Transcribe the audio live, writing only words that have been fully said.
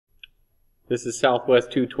This is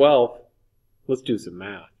Southwest 212. Let's do some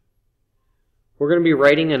math. We're going to be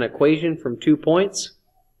writing an equation from 2 points.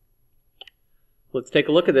 Let's take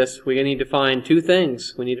a look at this. We need to find two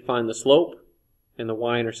things. We need to find the slope and the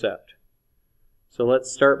y-intercept. So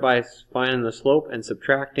let's start by finding the slope and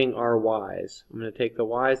subtracting our y's. I'm going to take the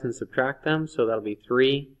y's and subtract them, so that'll be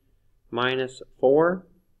 3 minus 4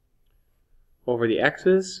 over the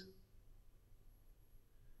x's,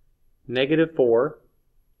 negative 4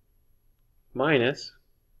 minus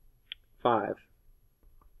 5.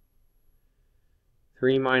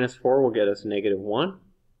 3 minus 4 will get us negative 1.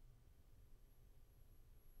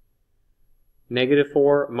 Negative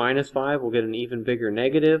 4 minus 5 will get an even bigger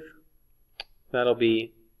negative. That'll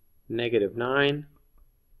be negative 9.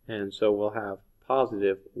 And so we'll have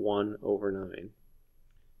positive 1 over 9.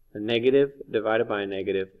 A negative divided by a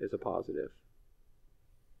negative is a positive.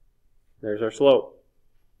 There's our slope.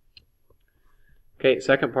 Okay,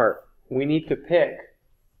 second part. We need to pick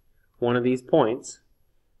one of these points.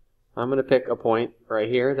 I'm going to pick a point right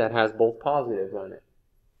here that has both positives on it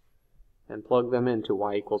and plug them into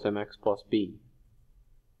y equals mx plus b.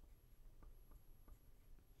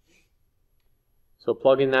 So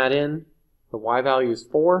plugging that in, the y value is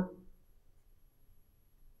 4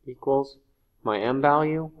 equals my m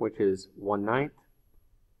value, which is 1/9,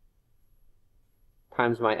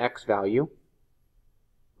 times my x value,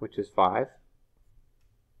 which is 5,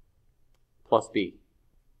 plus b.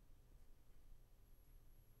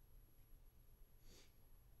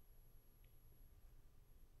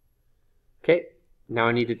 Okay, now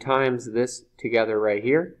I need to times this together right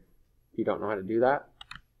here. If you don't know how to do that,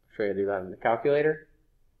 I'll show you how to do that in the calculator.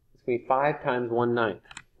 It's going to be 5 times 1/9,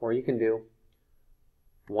 or you can do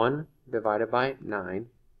 1 divided by 9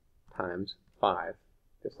 times 5,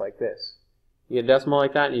 just like this. You get a decimal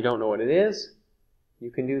like that and you don't know what it is,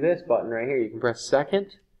 you can do this button right here. You can press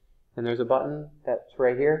second, and there's a button that's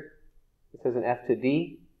right here. It says an F to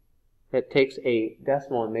D. It takes a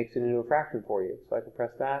decimal and makes it into a fraction for you. So I can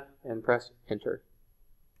press that and press enter.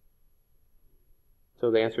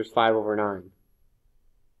 So the answer is 5 over 9.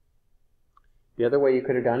 The other way you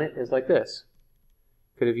could have done it is like this.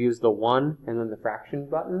 You could have used the 1 and then the fraction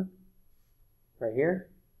button right here.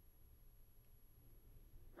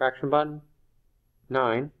 Fraction button,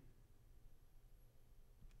 9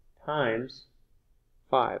 times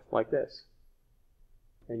 5, like this.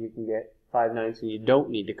 And you can get 5/9, and you don't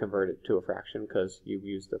need to convert it to a fraction because you've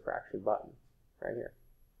used the fraction button right here.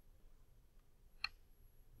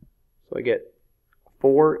 So I get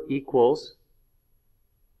 4 equals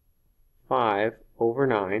 5 over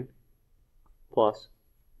 9 plus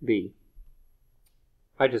b.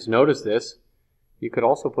 I just noticed this. You could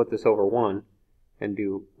also put this over 1 and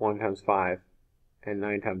do 1 times 5 and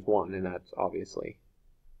 9 times 1, and that's obviously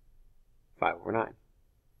 5 over 9.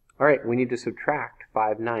 Alright, we need to subtract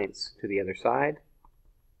 5/9 to the other side.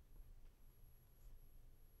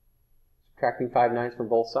 Subtracting 5/9 from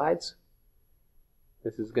both sides.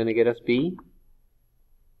 This is going to get us b.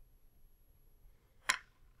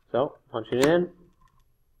 So, punching it in.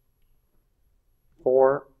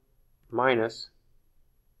 4 minus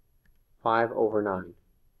 5 over 9.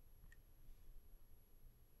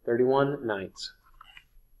 31/9.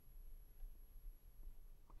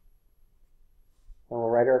 And we'll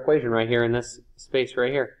write our equation right here in this space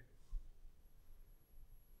right here.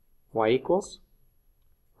 Y equals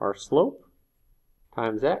our slope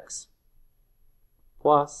times x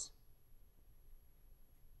plus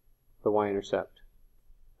the y-intercept,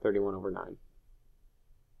 31 over 9.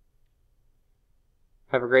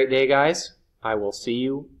 Have a great day, guys. I will see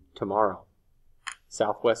you tomorrow.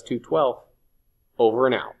 Southwest 212, over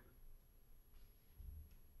and out.